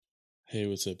Hey,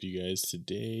 what's up, you guys?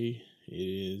 Today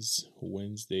is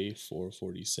Wednesday,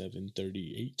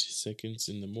 4:47:38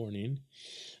 in the morning.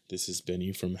 This is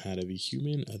Benny from How to Be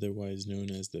Human, otherwise known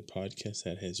as the podcast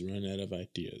that has run out of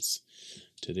ideas.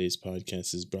 Today's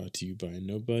podcast is brought to you by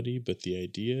nobody, but the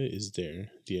idea is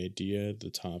there.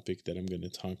 The topic that I'm going to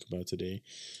talk about today,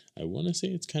 I want to say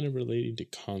it's kind of relating to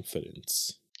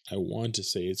confidence. I want to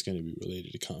say it's going to be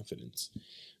related to confidence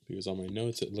because on my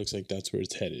notes, it looks like that's where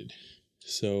it's headed.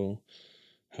 So,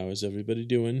 how is everybody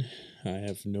doing? I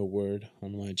have no word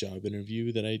on my job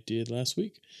interview that I did last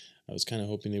week. I was kind of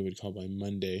hoping they would call by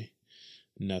Monday.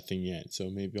 Nothing yet. So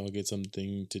maybe I'll get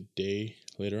something today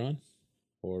later on,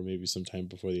 or maybe sometime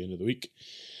before the end of the week.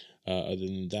 Other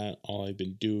than that, all I've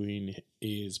been doing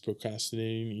is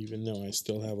procrastinating, even though I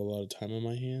still have a lot of time on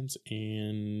my hands,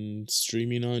 and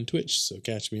streaming on Twitch. So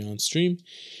catch me on stream.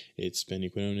 It's Benny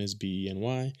Quinones,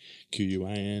 BENY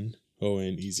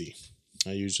QUINONEZ.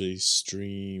 I usually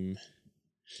stream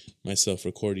myself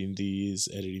recording these,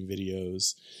 editing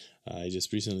videos. I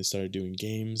just recently started doing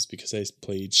games because I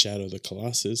played Shadow of the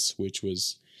Colossus, which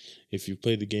was, if you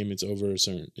played the game, it's over a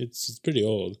certain, it's pretty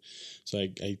old. So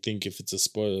I think if it's a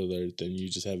spoiler alert, then you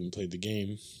just haven't played the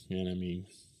game. And I mean,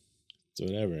 it's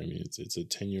whatever. I mean, it's a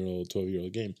 10-year-old,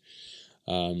 12-year-old game.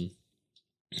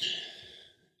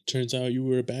 Turns out you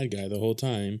were a bad guy the whole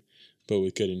time, but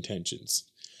with good intentions.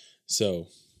 So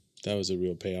that was a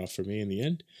real payoff for me in the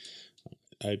end.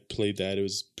 I played that. It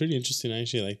was pretty interesting. I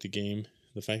actually liked the game.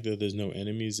 The fact that there's no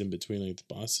enemies in between like the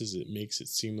bosses, it makes it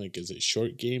seem like it's a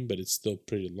short game, but it's still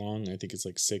pretty long. I think it's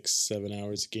like 6-7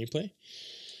 hours of gameplay.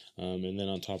 And then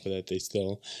on top of that, they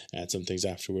still add some things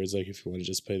afterwards, like if you want to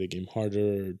just play the game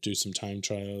harder or do some time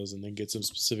trials and then get some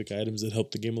specific items that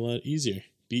help the game a lot be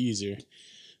easier.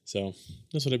 So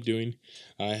that's what I'm doing.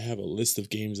 I have a list of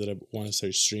games that I want to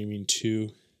start streaming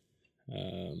too.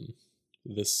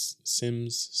 This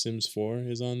Sims 4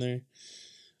 is on there.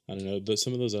 I don't know, but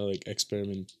some of those are like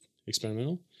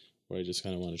experimental, where I just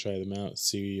kind of want to try them out,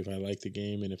 see if I like the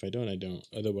game, and if I don't, I don't.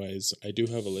 Otherwise, I do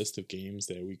have a list of games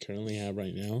that we currently have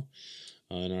right now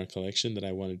in our collection that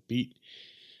I want to beat.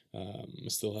 I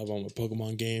still have all my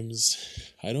Pokemon games.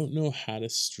 I don't know how to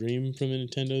stream from a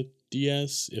Nintendo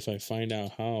DS. If I find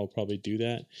out how, I'll probably do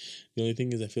that. The only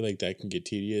thing is I feel like that can get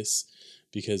tedious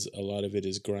because a lot of it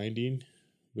is grinding,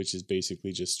 which is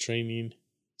basically just training.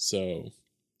 So,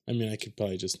 I mean, I could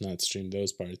probably just not stream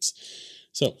those parts.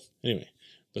 So, anyway,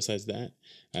 besides that,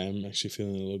 I'm actually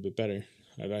feeling a little bit better.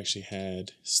 I've actually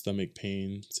had stomach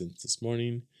pain since this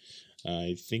morning.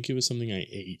 I think it was something I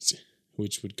ate,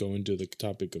 which would go into the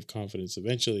topic of confidence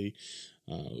eventually.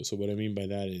 So what I mean by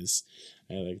that is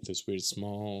I had like this weird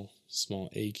small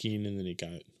aching, and then it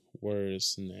got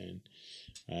worse, and then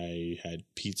I had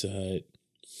Pizza Hut,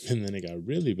 and then it got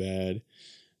really bad,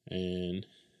 and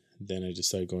then I just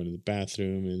started going to the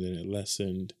bathroom, and then it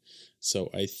lessened. So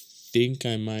I think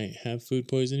I might have food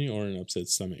poisoning or an upset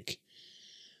stomach.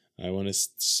 I want to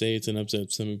say it's an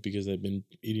upset stomach because I've been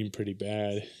eating pretty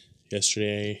bad.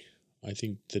 Yesterday, I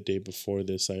think the day before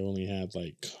this, I only had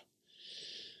like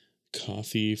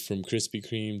coffee from Krispy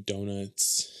Kreme,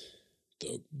 donuts.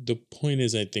 The point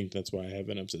is, I think that's why I have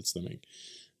an upset stomach.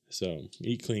 So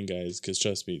eat clean, guys, because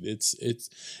trust me,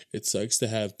 it sucks to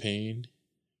have pain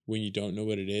when you don't know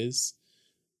what it is,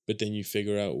 but then you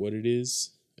figure out what it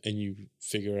is, and you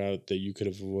figure out that you could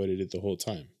have avoided it the whole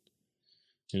time.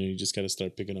 You just got to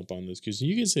start picking up on this, because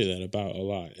you can say that about a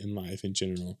lot in life in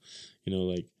general.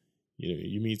 Like,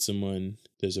 you meet someone,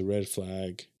 there's a red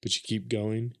flag, but you keep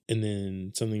going, and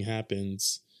then something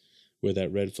happens where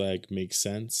that red flag makes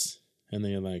sense, and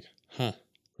then you're like,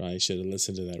 probably should have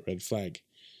listened to that red flag.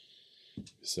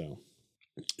 So,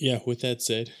 yeah, with that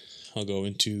said, I'll go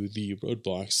into the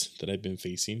roadblocks that I've been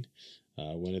facing.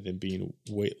 One of them being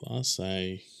weight loss.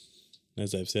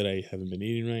 As I've said, I haven't been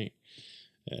eating right,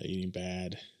 eating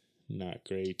bad, not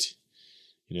great.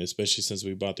 Especially since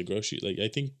we bought the grocery. Like, I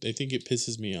think it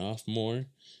pisses me off more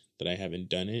that I haven't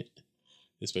done it,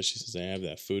 especially since I have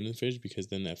that food in the fridge, because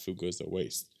then that food goes to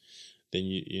waste. Then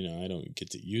I don't get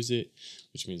to use it,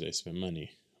 which means I spend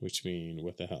money. Which means,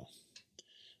 what the hell?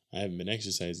 I haven't been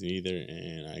exercising either,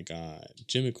 and I got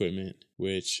gym equipment,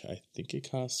 which I think it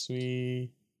costs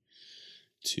me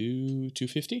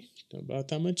 $250, about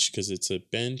that much, because it's a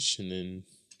bench and then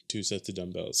 2 sets of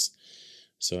dumbbells.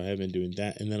 So I have been doing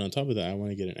that, and then on top of that, I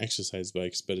want to get an exercise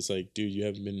bike. But it's like, dude, you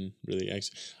haven't been really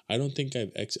I don't think I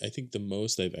think the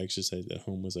most I've exercised at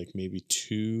home was like maybe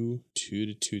two,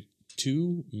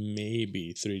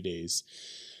 maybe 3 days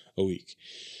a week.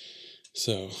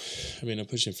 So, I mean, I'm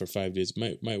pushing for 5 days.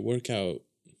 My workout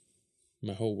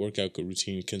my whole workout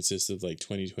routine consists of like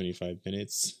 20-25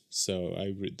 minutes. So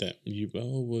I read that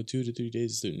well, 2 to 3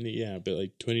 days. Yeah, but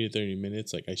like 20 to 30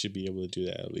 minutes, like I should be able to do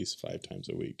that at least 5 times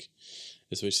a week,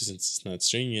 especially since it's not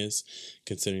strenuous,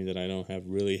 considering that I don't have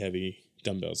really heavy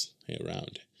dumbbells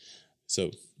around.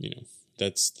 So,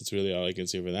 that's really all I can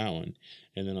say for that one.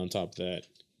 And then on top of that,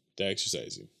 the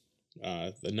exercising.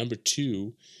 The number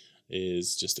two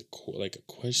is just a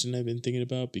question I've been thinking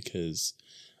about because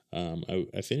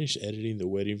I finished editing the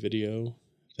wedding video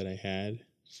that I had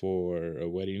for a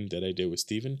wedding that I did with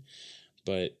Steven,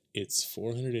 but it's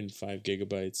 405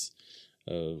 gigabytes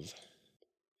of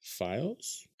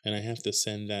files, and I have to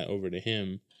send that over to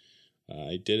him.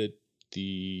 I did it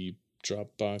the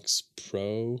Dropbox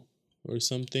Pro or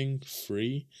something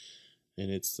free,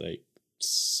 and it's like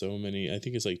so many. I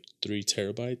think it's like 3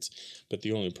 terabytes, but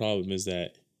the only problem is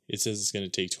that it says it's going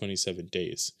to take 27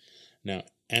 days. Now,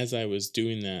 as I was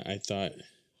doing that, I thought,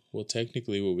 well,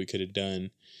 technically what we could have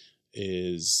done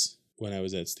is when I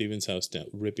was at Steven's house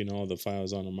ripping all the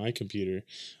files onto my computer,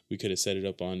 we could have set it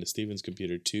up onto Steven's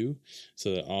computer too,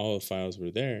 so that all the files were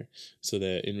there, so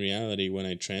that in reality, when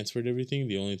I transferred everything,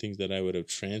 the only things that I would have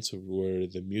transferred were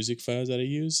the music files that I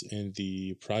use and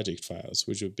the project files,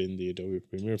 which would have been the Adobe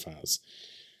Premiere files.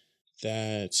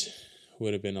 That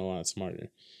would have been a lot smarter.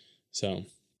 So,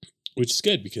 which is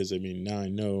good because, now I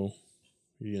know,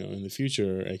 in the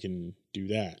future I can do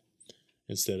that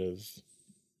instead of,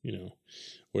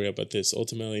 worry about this.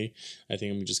 Ultimately, I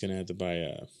think I'm just going to have to buy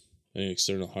an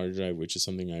external hard drive, which is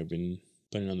something I've been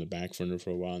putting on the back burner for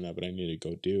a while now, but I need to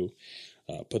go do.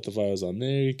 Put the files on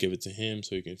there, give it to him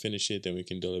so he can finish it, then we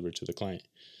can deliver it to the client.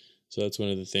 So that's one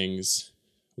of the things,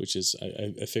 which is,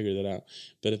 I figured that out.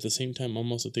 But at the same time,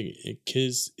 I'm also thinking,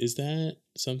 is that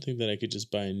something that I could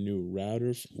just buy a new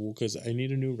router? Because I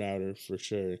need a new router for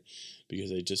sure,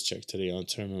 because I just checked today on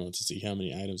Terminal to see how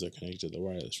many items are connected to the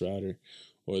wireless router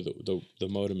or the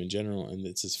modem in general, and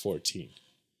it says 14,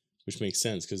 which makes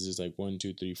sense because there's like 1,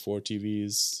 2, 3, 4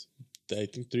 TVs. I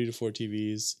think 3 to 4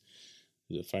 TVs.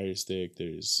 There's a Fire Stick.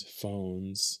 There's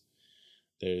phones.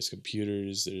 There's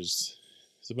computers. There's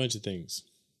a bunch of things.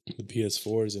 The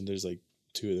PS4s, and there's like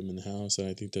 2 of them in the house, and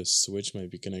I think the Switch might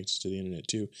be connected to the internet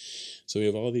too. So we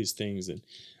have all these things, and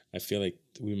I feel like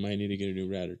we might need to get a new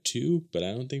router too, but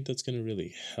I don't think that's going to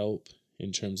really help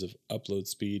in terms of upload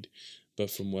speed. But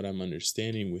from what I'm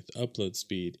understanding with upload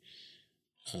speed,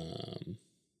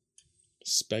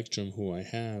 Spectrum, who I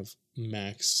have,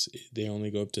 max, they only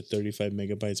go up to 35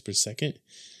 megabytes per second.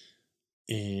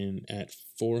 And at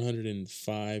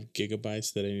 405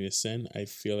 gigabytes that I need to send, I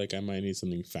feel like I might need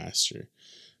something faster.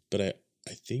 But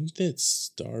I think that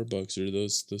Starbucks or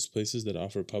those places that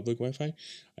offer public Wi-Fi,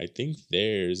 I think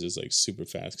theirs is like super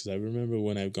fast. Because I remember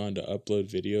when I've gone to upload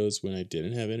videos when I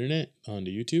didn't have internet onto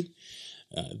YouTube,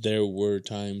 there were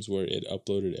times where it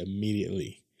uploaded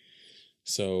immediately.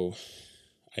 So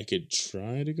I could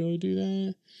try to go do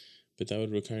that, but that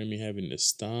would require me having to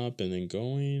stop and then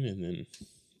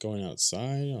going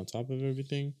outside on top of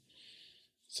everything.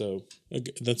 So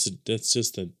that's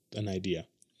just an idea.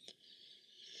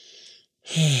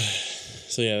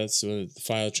 So yeah, that's the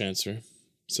file transfer.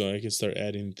 So I can start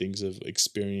adding things of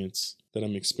experience that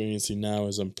I'm experiencing now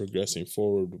as I'm progressing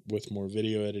forward with more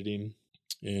video editing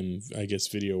and I guess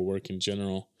video work in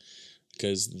general.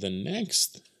 Because the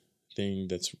next thing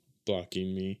that's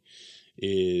blocking me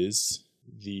is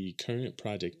the current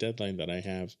project deadline that I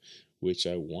have, which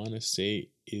I want to say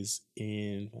is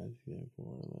in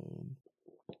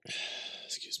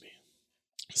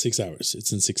 6 hours.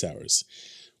 It's in 6 hours,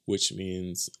 which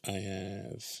means I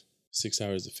have 6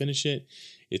 hours to finish it.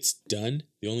 It's done.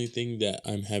 The only thing that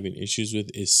I'm having issues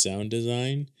with is sound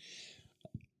design,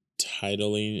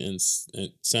 titling, and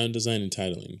sound design and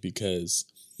titling, because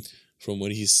from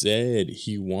what he said,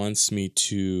 he wants me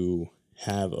to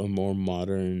have a more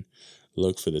modern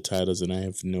look for the titles, and I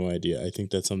have no idea. I think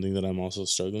that's something that I'm also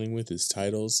struggling with is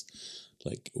titles,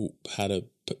 like how to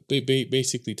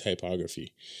basically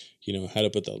typography. How to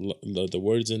put the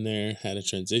words in there, how to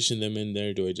transition them in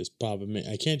there. Do I just pop them in?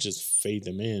 I can't just fade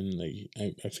them in. Like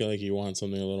I feel like he wants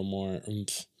something a little more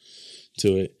oomph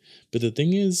to it. But the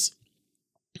thing is,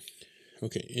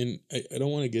 okay, and I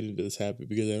don't want to get into this habit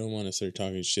because I don't want to start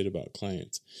talking shit about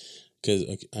clients because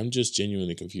I'm just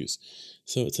genuinely confused.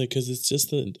 So it's like, because it's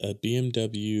just a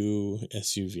BMW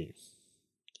SUV.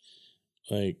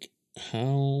 Like,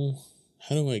 how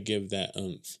do I give that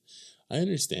oomph? I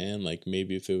understand, like,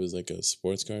 maybe if it was like a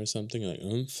sports car or something, like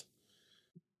oomph.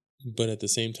 But at the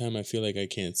same time, I feel like I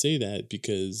can't say that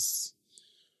because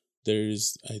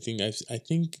I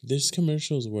think there's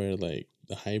commercials where like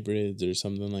the hybrids or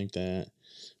something like that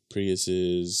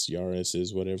Priuses,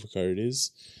 Yaris's, whatever car it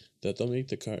is, that they'll make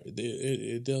the car,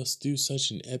 they'll do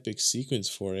such an epic sequence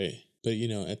for it. But,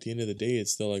 at the end of the day,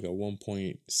 it's still like a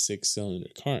 1.6 cylinder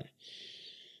car.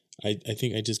 I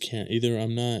think I just can't. Either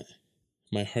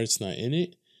my heart's not in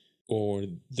it, or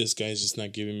this guy's just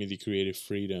not giving me the creative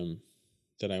freedom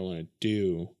that I want to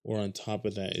do. Or on top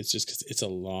of that, it's just because it's a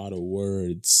lot of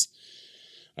words.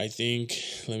 I think,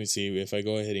 let me see, if I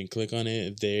go ahead and click on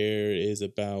it, there is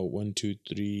about 1, 2,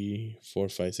 3, 4,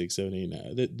 5, 6, 7, 8,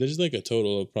 9. There's like a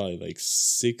total of probably like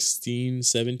 16,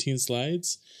 17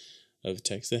 slides of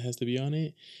text that has to be on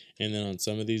it. And then on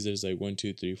some of these, there's like 1,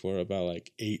 2, 3, 4, about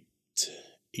like 8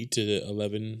 to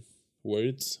 11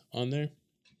 words on there.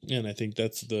 And I think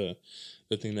that's the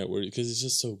thing that we're, because it's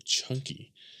just so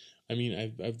chunky. I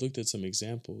mean, I've looked at some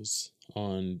examples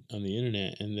on the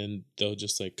internet, and then they'll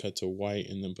just like cut to white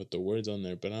and then put the words on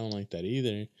there, but I don't like that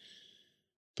either.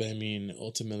 But I mean,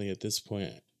 ultimately at this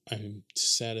point, I'm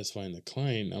satisfying the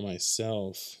client, not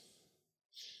myself.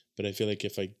 But I feel like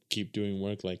if I keep doing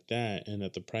work like that, and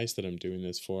at the price that I'm doing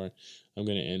this for, I'm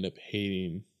going to end up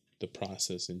hating the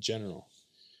process in general.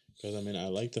 Because I mean, I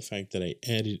like the fact that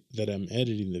I'm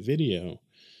editing the video,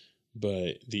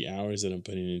 but the hours that I'm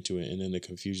putting into it, and then the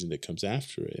confusion that comes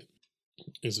after it,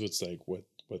 is what's like, what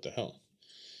the hell?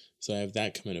 So I have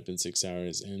that coming up in 6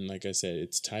 hours, and like I said,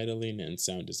 it's titling and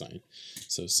sound design.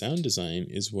 So sound design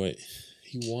is what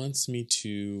he wants me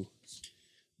to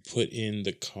put in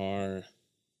the car,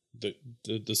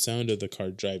 the sound of the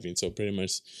car driving. So pretty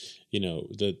much,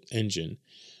 the engine.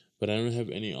 But I don't have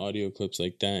any audio clips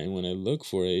like that, and when I look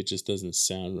for it, it just doesn't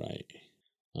sound right.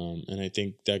 And I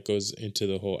think that goes into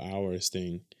the whole hours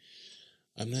thing.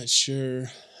 I'm not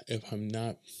sure if am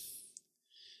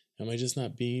I just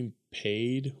not being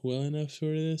paid well enough for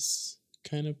this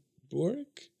kind of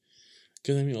work?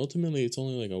 Because I mean, ultimately, it's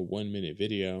only like a 1-minute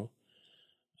video.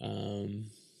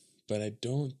 But I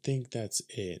don't think that's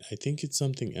it. I think it's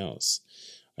something else.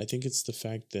 I think it's the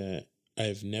fact that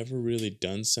I've never really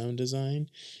done sound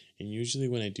design. And usually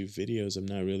when I do videos, I'm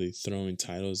not really throwing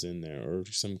titles in there or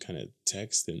some kind of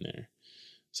text in there.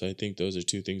 So I think those are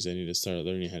two things I need to start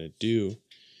learning how to do.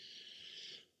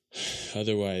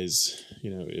 Otherwise,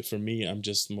 for me, I'm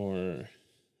just more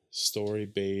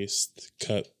story-based,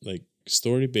 cutting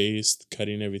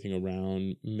everything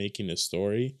around, making a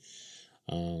story.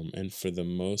 And for the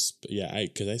most,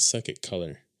 because I suck at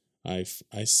color. I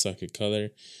suck at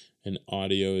color, and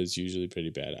audio is usually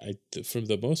pretty bad. For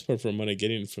the most part, from what I'm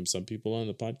getting from some people on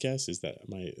the podcast, is that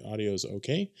my audio is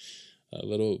okay, a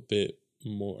little bit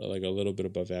more, like a little bit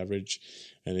above average,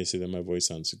 and they say that my voice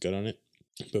sounds good on it.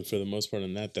 But for the most part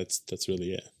on that's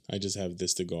really it. I just have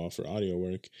this to go off for audio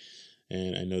work,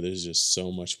 and I know there's just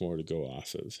so much more to go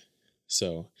off of.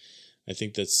 So I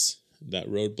think that's that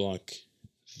roadblock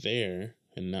there.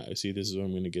 And now, see, this is where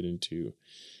I'm going to get into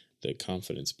the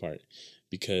confidence part,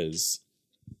 because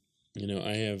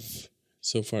I have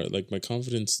so far, like, my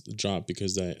confidence dropped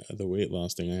because the weight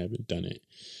loss thing, I haven't done it.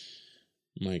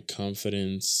 My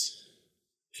confidence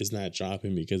is not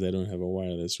dropping because I don't have a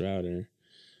wireless router.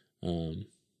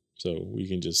 So we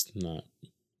can just not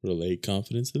relate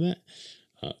confidence to that.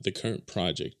 The current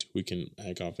project, we can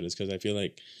add confidence, because I feel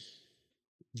like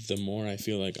the more I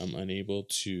feel like I'm unable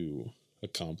to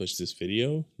accomplish this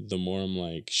video, the more I'm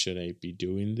like, should I be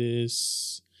doing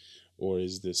this, or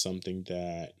is this something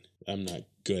that I'm not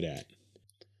good at?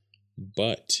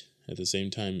 But at the same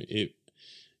time, if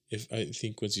I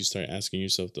think once you start asking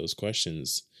yourself those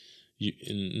questions, you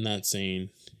not saying,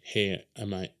 hey,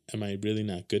 am I really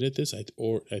not good at this? I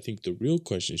think the real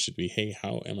question should be, hey,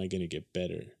 how am I going to get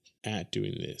better at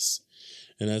doing this?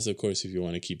 And that's, of course, if you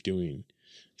want to keep doing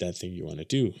that thing you want to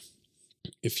do.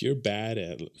 If you're bad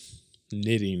at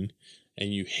knitting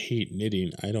and you hate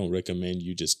knitting, I don't recommend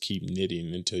you just keep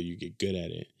knitting until you get good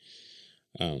at it.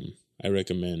 I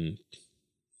recommend,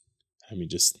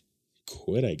 just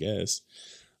quit, I guess.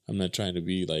 I'm not trying to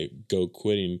be like go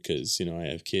quitting, because I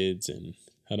have kids, and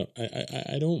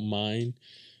I don't mind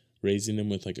raising them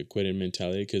with like a quitting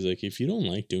mentality, because like if you don't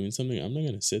like doing something, I'm not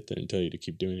gonna sit there and tell you to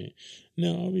keep doing it.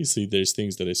 Now, obviously, there's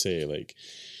things that I say, like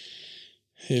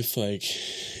if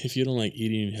you don't like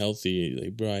eating healthy,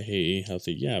 like, bro, I hate eating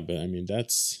healthy. Yeah, but I mean,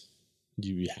 that's,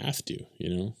 you have to,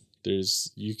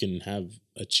 you can have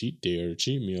a cheat day or a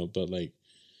cheat meal, but like,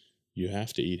 you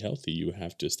have to eat healthy. You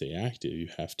have to stay active. You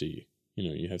have to,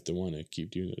 you have to want to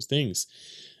keep doing those things.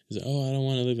 It's like, oh, I don't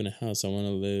want to live in a house. I want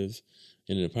to live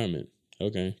in an apartment.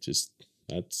 Okay,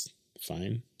 that's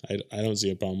fine. I don't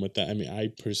see a problem with that. I mean, I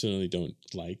personally don't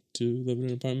like to live in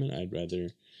an apartment. I'd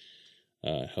rather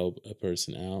help a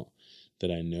person out that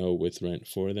I know with rent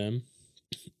for them,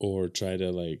 or try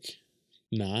to like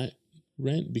not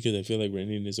rent because I feel like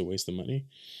renting is a waste of money.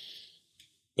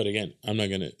 But again, I'm not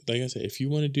gonna, like I said, if you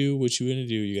want to do what you want to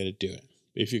do, you got to do it.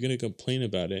 If you're gonna complain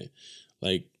about it,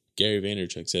 like Gary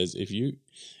Vaynerchuk says,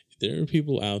 there are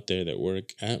people out there that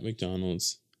work at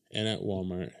McDonald's and at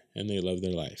Walmart and they love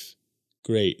their life.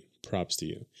 Great, props to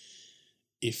you.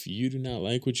 If you do not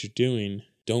like what you're doing,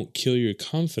 don't kill your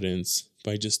confidence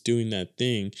by just doing that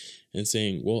thing and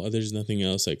saying, well, there's nothing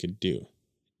else I could do.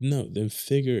 No, then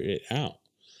figure it out.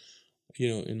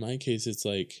 In my case, it's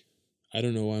like, I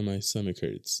don't know why my stomach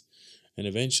hurts. And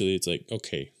eventually it's like,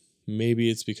 okay, maybe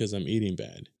it's because I'm eating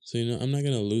bad. So, I'm not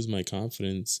going to lose my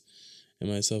confidence in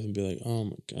myself and be like, oh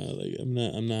my God, like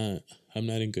I'm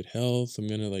not in good health. I'm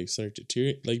going to like start to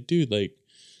deteriorate. Like, dude, like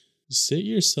sit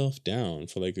yourself down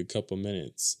for like a couple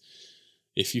minutes.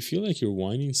 If you feel like you're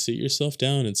whining, sit yourself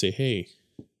down and say, hey,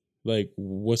 like,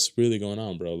 what's really going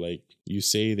on, bro? Like, you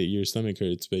say that your stomach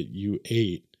hurts, but you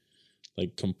ate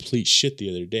like complete shit the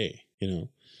other day.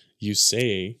 You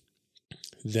say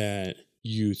that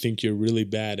you think you're really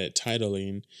bad at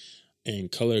titling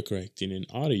and color correcting in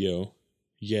audio,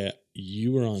 yet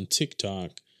you were on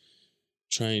TikTok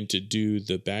trying to do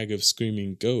the bag of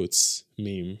screaming goats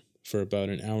meme for about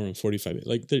an hour and 45 minutes.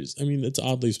 Like that's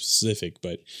oddly specific,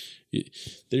 but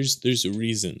there's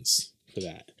reasons for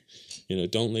that.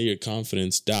 Don't let your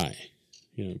confidence die.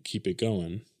 Keep it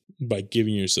going by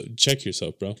check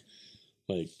yourself, bro.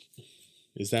 Like,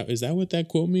 is that what that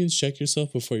quote means? Check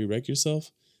yourself before you wreck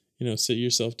yourself. Sit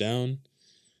yourself down,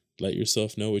 let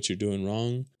yourself know what you're doing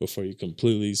wrong before you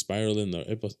completely spiral in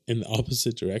the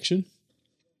opposite direction.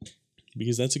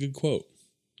 Because that's a good quote.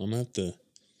 I'm gonna have to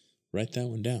write that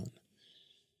one down.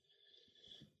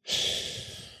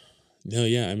 No,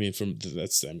 yeah,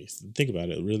 think about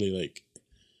it. Really, like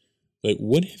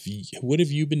what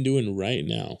have you been doing right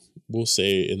now? We'll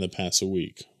say in the past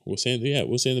week. We'll say in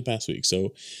the past week.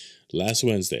 So last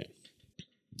Wednesday.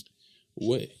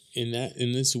 What in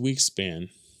this week span,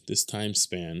 this time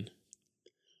span,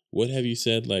 what have you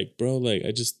said like, bro, like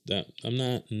I'm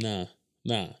not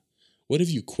nah. What have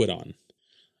you quit on?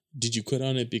 Did you quit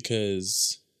on it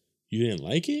because you didn't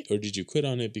like it, or did you quit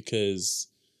on it because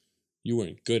you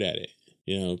weren't good at it?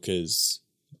 Because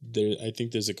I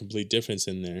think there's a complete difference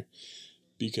in there.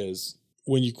 Because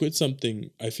when you quit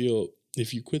something, I feel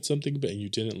if you quit something but you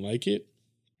didn't like it,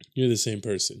 you're the same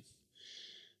person.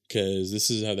 Because this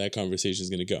is how that conversation is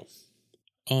gonna go.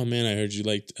 Oh man, I heard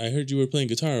you were playing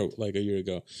guitar like a year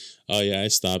ago. Oh yeah, I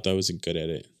stopped. I wasn't good at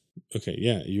it. Okay,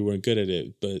 yeah, you weren't good at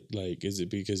it, but like, is it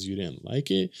because you didn't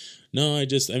like it? No, I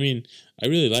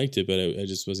really liked it, but I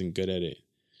just wasn't good at it.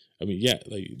 Yeah,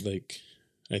 like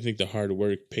I think the hard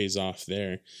work pays off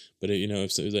there. But if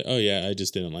it was like, oh yeah, I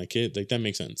just didn't like it, like that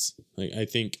makes sense. Like I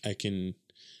think I can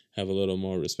have a little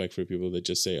more respect for people that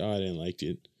just say, oh, I didn't like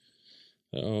it.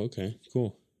 Oh, okay,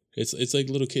 cool. It's like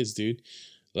little kids, dude.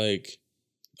 Like,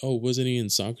 oh, wasn't he in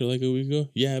soccer like a week ago?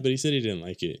 Yeah, but he said he didn't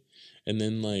like it. And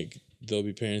then like there'll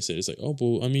be parents that it's like, oh,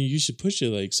 well, you should push it.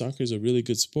 Like soccer's a really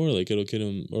good sport. Like it'll get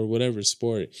him, or whatever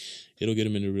sport, it'll get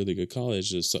him into a really good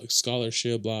college. Just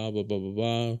scholarship, blah blah blah blah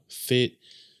blah, fit.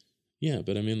 Yeah,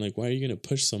 but like, why are you gonna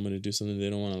push someone to do something they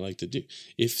don't want to like to do?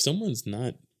 If someone's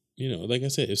not, like I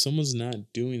said, if someone's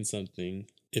not doing something,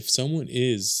 if someone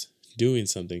is doing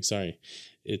something, sorry,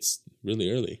 it's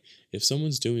really early. If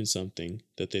someone's doing something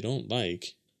that they don't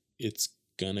like, it's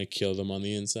gonna kill them on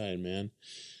the inside, man.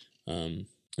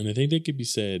 And I think that could be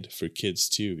said for kids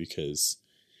too, because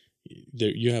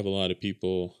you have a lot of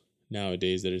people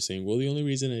nowadays that are saying, well, the only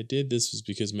reason I did this was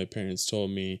because my parents told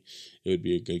me it would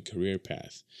be a good career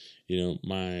path.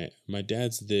 My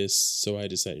dad's this, so I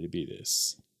decided to be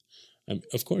this.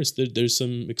 Of course, there's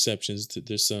some exceptions.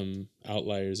 There's some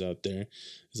outliers out there.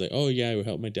 It's like, oh yeah, I would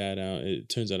help my dad out. It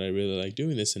turns out I really like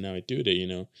doing this, and now I do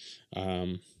it.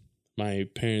 My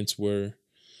parents were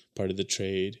part of the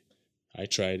trade. I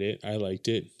tried it. I liked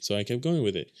it, so I kept going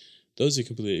with it. Those are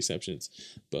complete exceptions.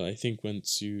 But I think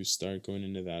once you start going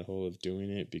into that hole of doing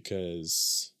it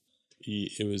because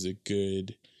it was a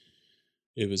good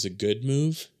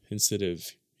move instead of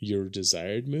your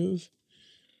desired move,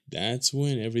 that's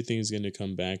when everything's going to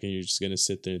come back and you're just going to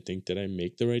sit there and think, did I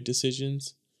make the right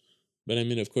decisions? But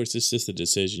of course, it's just a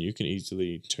decision. You can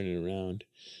easily turn it around.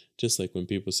 Just like when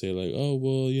people say like, oh,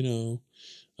 well,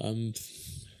 I'm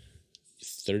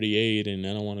 38 and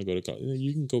I don't want to go to college.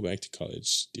 You can go back to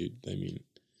college, dude.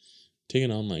 Take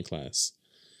an online class.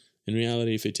 In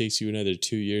reality, if it takes you another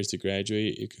 2 years to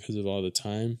graduate because of all the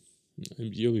time,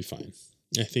 you'll be fine.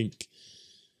 I think,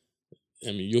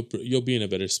 you'll be in a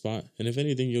better spot. And if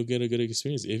anything, you'll get a good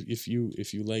experience. If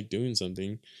you like doing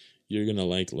something, you're going to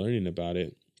like learning about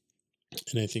it.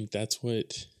 And I think that's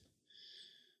what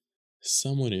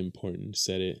someone important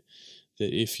said it,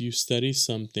 that if you study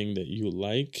something that you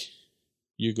like,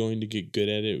 you're going to get good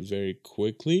at it very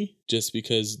quickly, just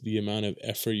because the amount of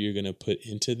effort you're going to put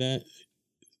into that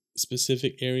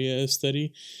specific area of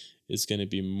study is going to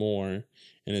be more,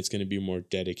 and it's going to be more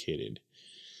dedicated.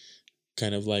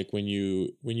 Kind of like when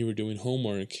you were doing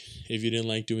homework, if you didn't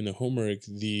like doing the homework,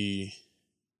 the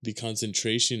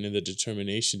concentration and the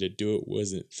determination to do it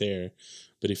wasn't there.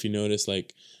 But if you notice,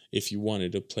 like, if you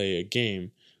wanted to play a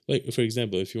game, like for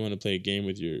example, if you want to play a game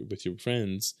with your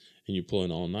friends and you pull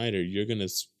an all-nighter, you're going to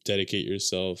dedicate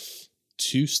yourself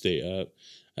to stay up,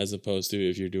 as opposed to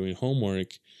if you're doing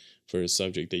homework for a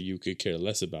subject that you could care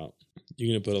less about.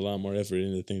 You're going to put a lot more effort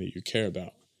into the thing that you care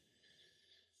about.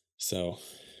 So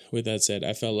with that said,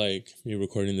 I felt like me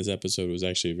recording this episode was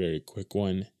actually a very quick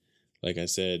one. Like I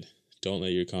said, don't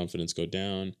let your confidence go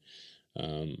down.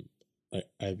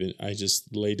 I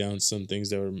just laid down some things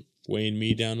that were weighing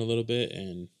me down a little bit,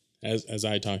 and as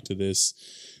I talk to this,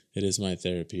 it is my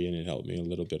therapy, and it helped me a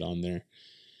little bit on there.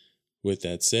 With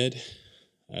that said,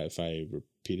 if I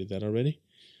repeated that already,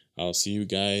 I'll see you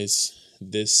guys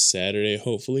this Saturday,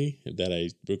 hopefully, that I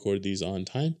record these on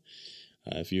time.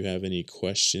 If you have any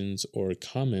questions or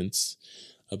comments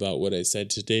about what I said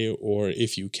today, or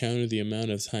if you counted the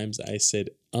amount of times I said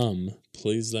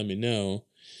please let me know.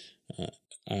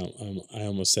 I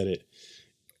almost said it.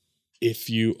 If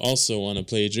you also want to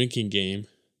play a drinking game,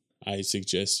 I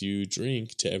suggest you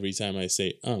drink to every time I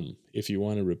say If you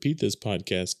want to repeat this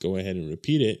podcast, go ahead and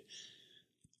repeat it.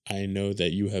 I know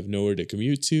that you have nowhere to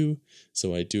commute to,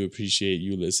 so I do appreciate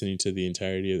you listening to the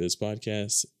entirety of this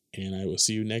podcast, and I will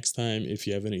see you next time. If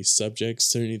you have any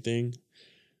subjects or anything,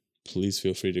 please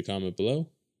feel free to comment below.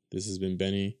 This has been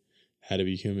Benny. How to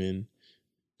be human.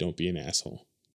 Don't be an asshole.